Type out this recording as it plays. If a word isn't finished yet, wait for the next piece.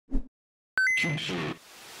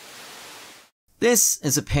This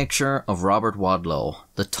is a picture of Robert Wadlow,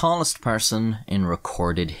 the tallest person in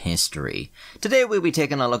recorded history. Today we'll be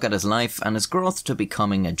taking a look at his life and his growth to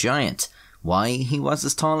becoming a giant. Why he was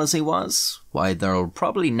as tall as he was, why there'll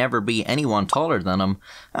probably never be anyone taller than him,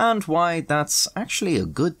 and why that's actually a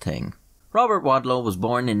good thing. Robert Wadlow was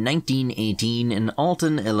born in 1918 in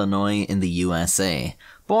Alton, Illinois in the USA.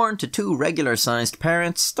 Born to two regular-sized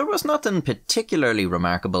parents, there was nothing particularly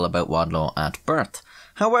remarkable about Wadlow at birth.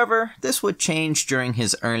 However, this would change during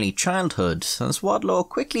his early childhood, as Wadlow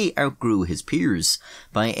quickly outgrew his peers.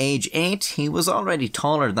 By age 8, he was already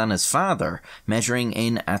taller than his father, measuring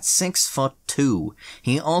in at 6'2".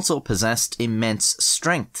 He also possessed immense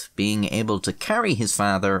strength, being able to carry his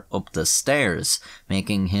father up the stairs,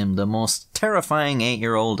 making him the most terrifying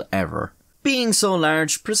 8-year-old ever. Being so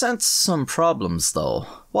large presents some problems though.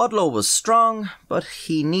 Wadlow was strong, but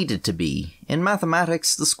he needed to be. In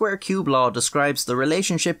mathematics, the square-cube law describes the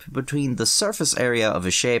relationship between the surface area of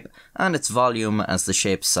a shape and its volume as the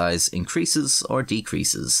shape's size increases or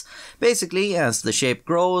decreases. Basically, as the shape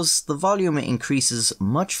grows, the volume increases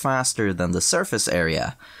much faster than the surface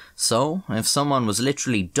area. So, if someone was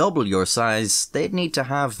literally double your size, they'd need to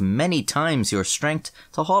have many times your strength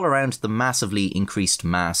to haul around the massively increased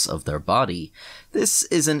mass of their body. This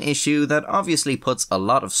is an issue that obviously puts a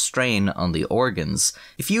lot of strain on the organs.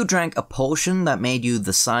 If you drank a potion that made you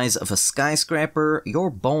the size of a skyscraper,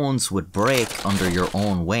 your bones would break under your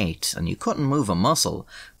own weight, and you couldn't move a muscle.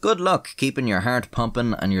 Good luck keeping your heart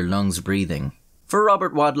pumping and your lungs breathing. For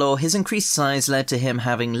Robert Wadlow, his increased size led to him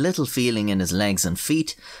having little feeling in his legs and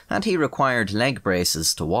feet, and he required leg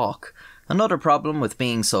braces to walk. Another problem with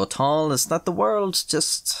being so tall is that the world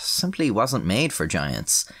just simply wasn't made for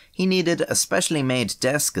giants. He needed a specially made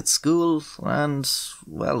desk at school, and,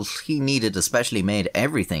 well, he needed a specially made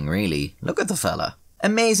everything really. Look at the fella.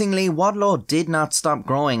 Amazingly, Wadlow did not stop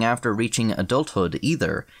growing after reaching adulthood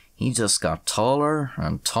either. He just got taller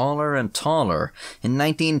and taller and taller. In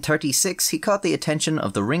 1936, he caught the attention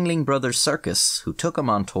of the Ringling Brothers Circus, who took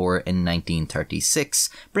him on tour in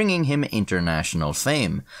 1936, bringing him international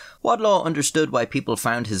fame. Wadlow understood why people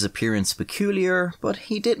found his appearance peculiar, but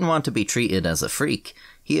he didn't want to be treated as a freak.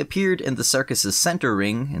 He appeared in the circus's center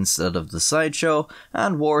ring instead of the sideshow,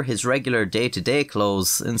 and wore his regular day-to-day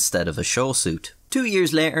clothes instead of a show suit. 2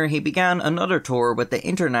 years later, he began another tour with the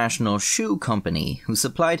International Shoe Company, who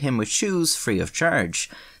supplied him with shoes free of charge.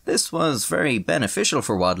 This was very beneficial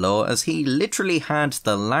for Wadlow, as he literally had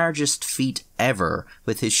the largest feet ever,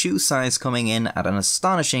 with his shoe size coming in at an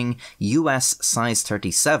astonishing US size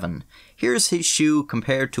 37. Here's his shoe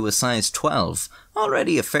compared to a size 12,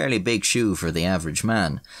 already a fairly big shoe for the average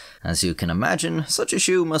man. As you can imagine, such a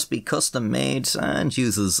shoe must be custom made and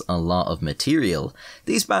uses a lot of material.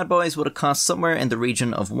 These bad boys would have cost somewhere in the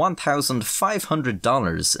region of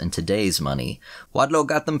 $1,500 in today's money. Wadlow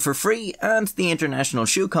got them for free, and the International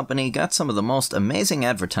Shoe Company got some of the most amazing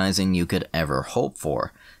advertising you could ever hope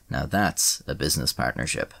for. Now that's a business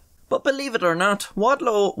partnership. But believe it or not,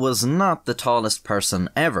 Wadlow was not the tallest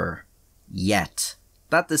person ever. Yet.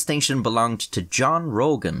 That distinction belonged to John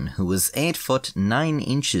Rogan, who was 8 foot 9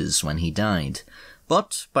 inches when he died.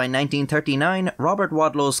 But by 1939, Robert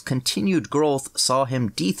Wadlow's continued growth saw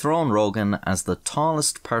him dethrone Rogan as the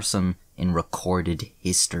tallest person in recorded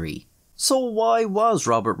history. So why was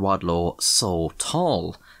Robert Wadlow so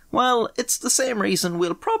tall? Well, it's the same reason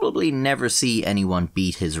we'll probably never see anyone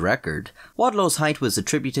beat his record. Wadlow's height was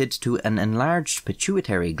attributed to an enlarged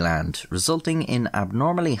pituitary gland, resulting in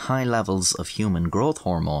abnormally high levels of human growth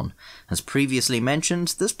hormone. As previously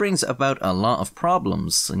mentioned, this brings about a lot of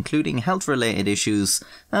problems, including health-related issues,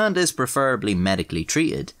 and is preferably medically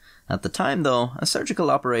treated. At the time though, a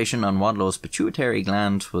surgical operation on Wadlow's pituitary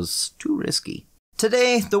gland was too risky.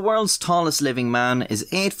 Today, the world's tallest living man is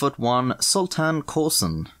 8'1" Sultan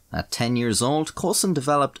Kosen. At 10 years old, Kosen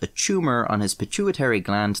developed a tumour on his pituitary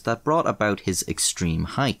gland that brought about his extreme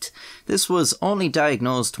height. This was only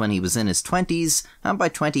diagnosed when he was in his 20s, and by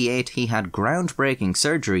 28 he had groundbreaking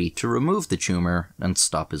surgery to remove the tumour and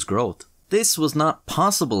stop his growth. This was not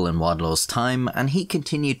possible in Wadlow's time, and he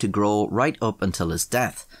continued to grow right up until his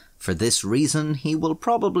death. For this reason, he will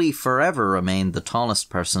probably forever remain the tallest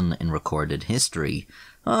person in recorded history,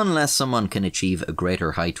 unless someone can achieve a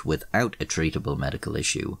greater height without a treatable medical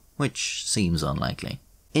issue, which seems unlikely.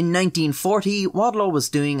 In 1940, Wadlow was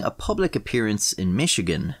doing a public appearance in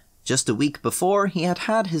Michigan. Just a week before, he had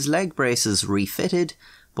had his leg braces refitted,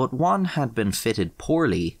 but one had been fitted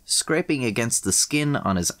poorly, scraping against the skin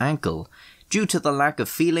on his ankle. Due to the lack of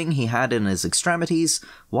feeling he had in his extremities,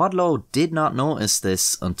 Wadlow did not notice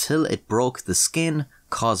this until it broke the skin,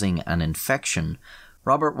 causing an infection.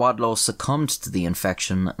 Robert Wadlow succumbed to the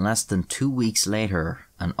infection less than 2 weeks later,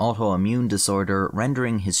 an autoimmune disorder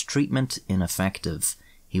rendering his treatment ineffective.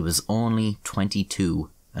 He was only 22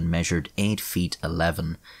 and measured 8 feet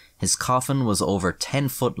 11. His coffin was over 10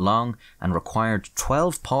 foot long and required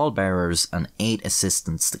 12 pallbearers and 8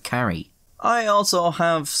 assistants to carry. I also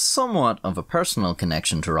have somewhat of a personal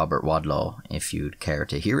connection to Robert Wadlow, if you'd care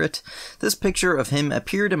to hear it. This picture of him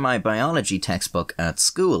appeared in my biology textbook at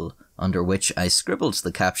school, under which I scribbled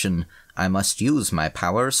the caption, "I must use my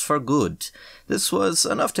powers for good." This was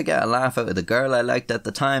enough to get a laugh out of the girl I liked at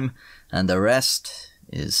the time, and the rest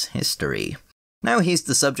is history. Now he's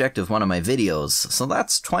the subject of one of my videos, so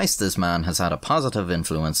that's twice this man has had a positive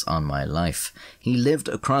influence on my life. He lived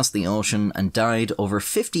across the ocean and died over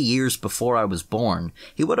 50 years before I was born.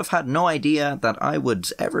 He would have had no idea that I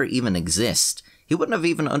would ever even exist. He wouldn't have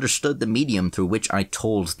even understood the medium through which I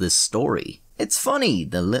told this story. It's funny,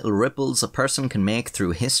 the little ripples a person can make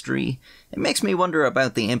through history. It makes me wonder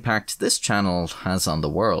about the impact this channel has on the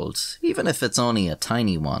world, even if it's only a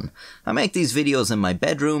tiny one. I make these videos in my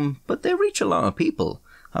bedroom, but they reach a lot of people.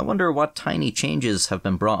 I wonder what tiny changes have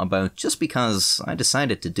been brought about just because I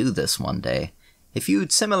decided to do this one day. If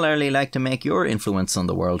you'd similarly like to make your influence on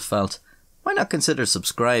the world felt, why not consider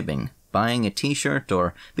subscribing, buying a t-shirt,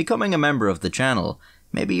 or becoming a member of the channel?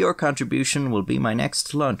 Maybe your contribution will be my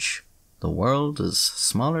next lunch. The world is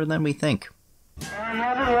smaller than we think. I'm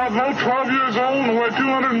Robert Wadlow, 12 years old, and weigh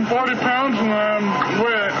 240 pounds, and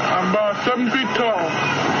I'm about 7 feet tall.